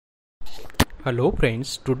Hello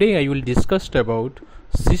friends, today I will discuss about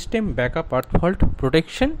system backup earth fault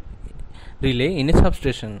protection relay in a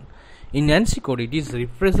substation. In ANSI code it is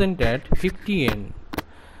represented at 50N.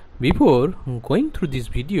 Before going through this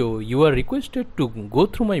video, you are requested to go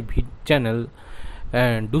through my channel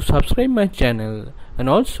and do subscribe my channel and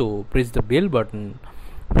also press the bell button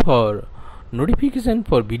for notification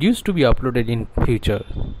for videos to be uploaded in future.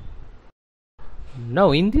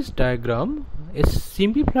 Now in this diagram, a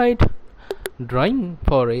simplified drawing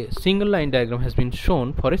for a single line diagram has been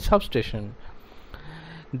shown for a substation.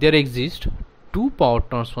 There exist two power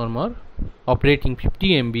transformer operating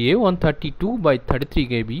 50 MVA 132 by 33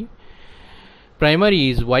 kV. Primary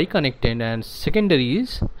is Y connected and secondary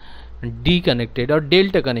is D connected or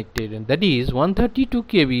delta connected, that is 132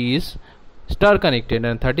 kV is star connected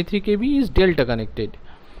and 33 kV is delta connected.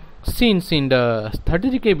 Since in the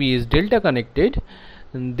 33 kV is delta connected,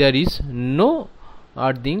 there is no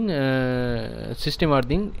earthing system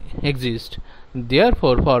earthing exists.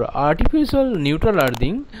 Therefore, for artificial neutral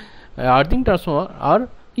earthing transformer are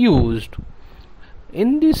used.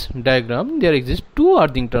 In this diagram, there exist two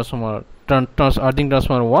earthing transformer, earthing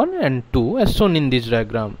transformer 1 and 2 as shown in this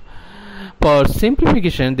diagram. For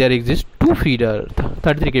simplification, there exist two feeder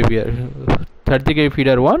 33 kV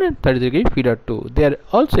feeder 1 and 33 kV feeder 2. There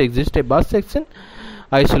also exists a bus section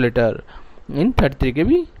isolator in 33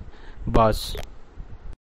 kV bus.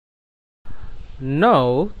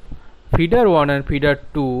 Now feeder 1 and feeder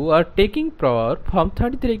 2 are taking power from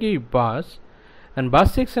 33 kV bus and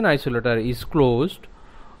bus section isolator is closed,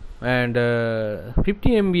 and 50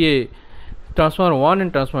 MVA transformer 1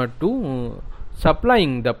 and transformer 2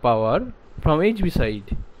 supplying the power from HV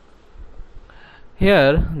side.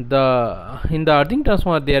 Here in the earthing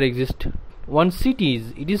transformer there exists one CT,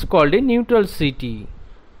 it is called a neutral CT.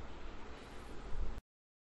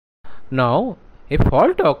 Now a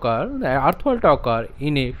fault occur, the earth fault occur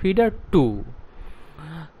in a feeder 2.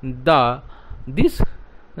 The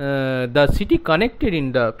CT connected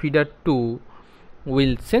in the feeder 2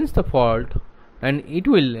 will sense the fault and it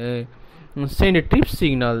will send a trip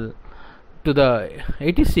signal to the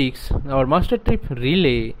 86 or master trip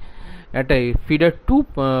relay at a feeder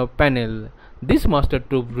 2 panel. This master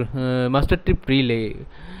trip relay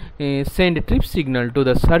send a trip signal to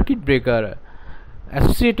the circuit breaker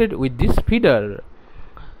associated with this feeder,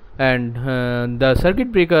 and the circuit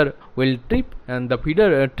breaker will trip and the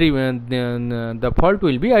feeder the fault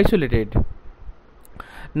will be isolated.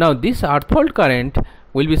 Now this earth fault current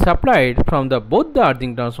will be supplied from both the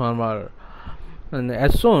earthing transformer, and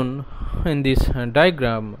as shown in this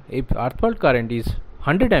diagram, if earth fault current is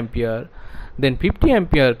 100 ampere, then 50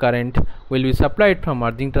 ampere current will be supplied from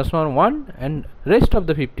earthing transformer 1 and rest of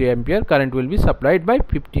the 50 ampere current will be supplied by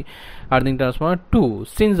 50 earthing transformer 2.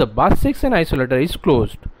 Since the bus section isolator is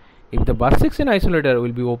closed, if the bus section isolator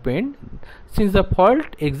will be opened, since the fault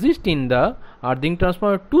exists in the earthing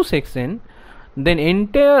transformer 2 section, then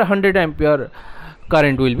entire 100 ampere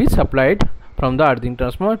current will be supplied from the earthing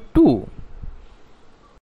transformer 2.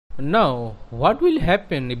 Now what will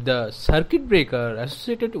happen if the circuit breaker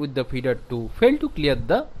associated with the feeder 2 fail to clear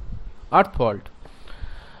the earth fault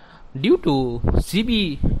due to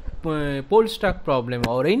CB pole stuck problem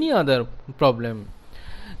or any other problem?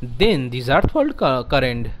 Then this earth fault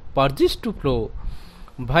current persists to flow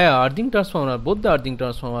via earthing transformer, both the earthing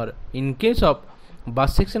transformer, in case of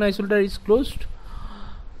bus section isolator is closed,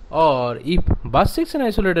 or if bus section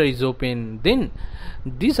isolator is open, then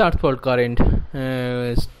this earth fault current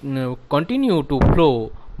continue to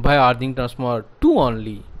flow via earthing transformer 2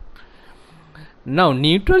 only. Now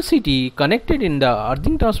neutral CT connected in the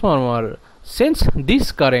earthing transformer sense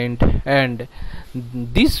this current, and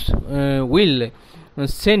this will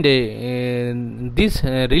send a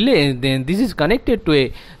relay. Then this is connected to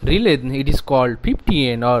a relay, it is called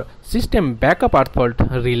 50N or system backup earth fault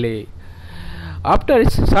relay. After a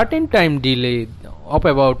certain time delay of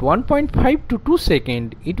about 1.5 to 2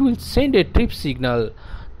 seconds, it will send a trip signal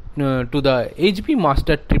to the HV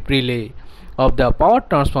master trip relay of the power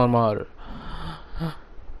transformer,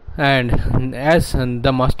 and as the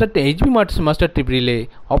HV master trip relay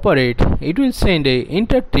operate, it will send a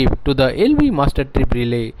inter trip to the LV master trip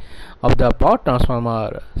relay of the power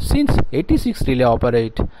transformer. Since 86 relay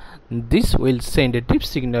operate, this will send a trip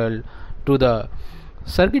signal to the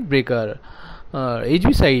circuit breaker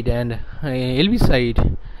HV side and LV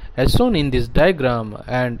side as shown in this diagram,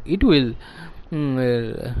 and it will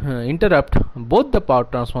interrupt both the power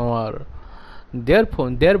transformer.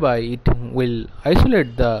 Therefore, thereby it will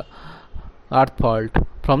isolate the earth fault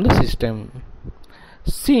from the system.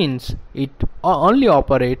 Since it only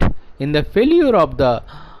operate in the failure of the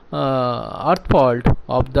earth fault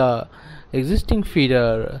of the existing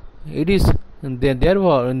feeder, it is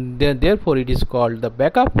therefore it is called the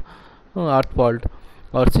backup earth fault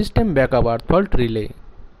or system backup earth fault relay.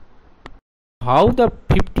 How the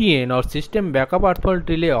 50N or system backup earth fault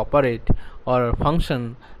relay operate or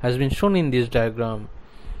function has been shown in this diagram.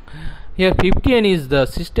 Here 50N is the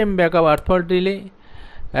system backup earth fault relay,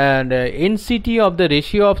 and NCT of the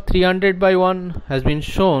ratio of 300/1 has been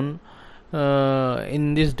shown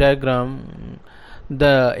in this diagram.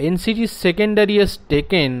 The NCT secondary is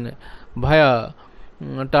taken via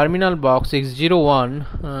terminal box X01,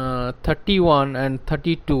 31 and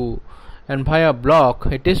 32, and via block,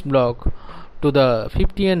 a test block, to the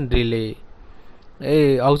 50N relay.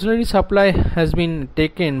 A auxiliary supply has been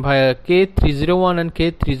taken via K301 and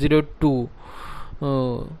K302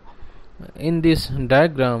 in this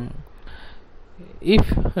diagram.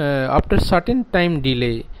 If after certain time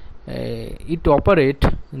delay it operate,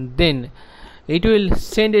 then it will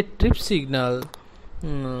send a trip signal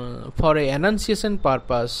for a annunciation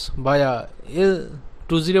purpose via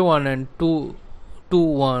L201 and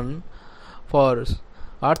 221 for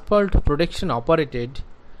earth fault protection operated,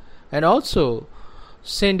 and also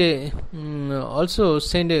send a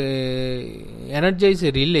energize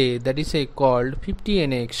a relay that is called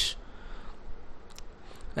 50NX.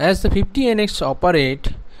 As the 50NX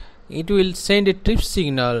operate, it will send a trip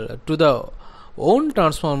signal to the own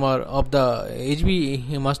transformer of the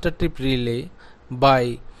HV master trip relay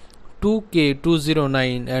by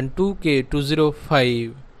 2K209 and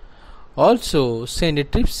 2K205. Also send a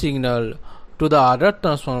trip signal to the other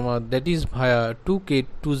transformer, that is via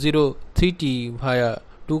 2K203T via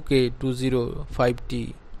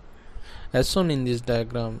 2K205T, as shown in this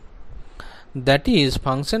diagram. That is,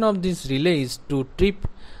 function of this relay is to trip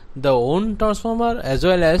the own transformer as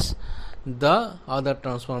well as the other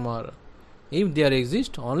transformer if there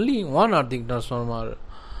exists only one earthing transformer,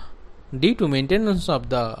 due to maintenance of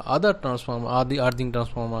the other transformer or the earthing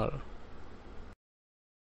transformer.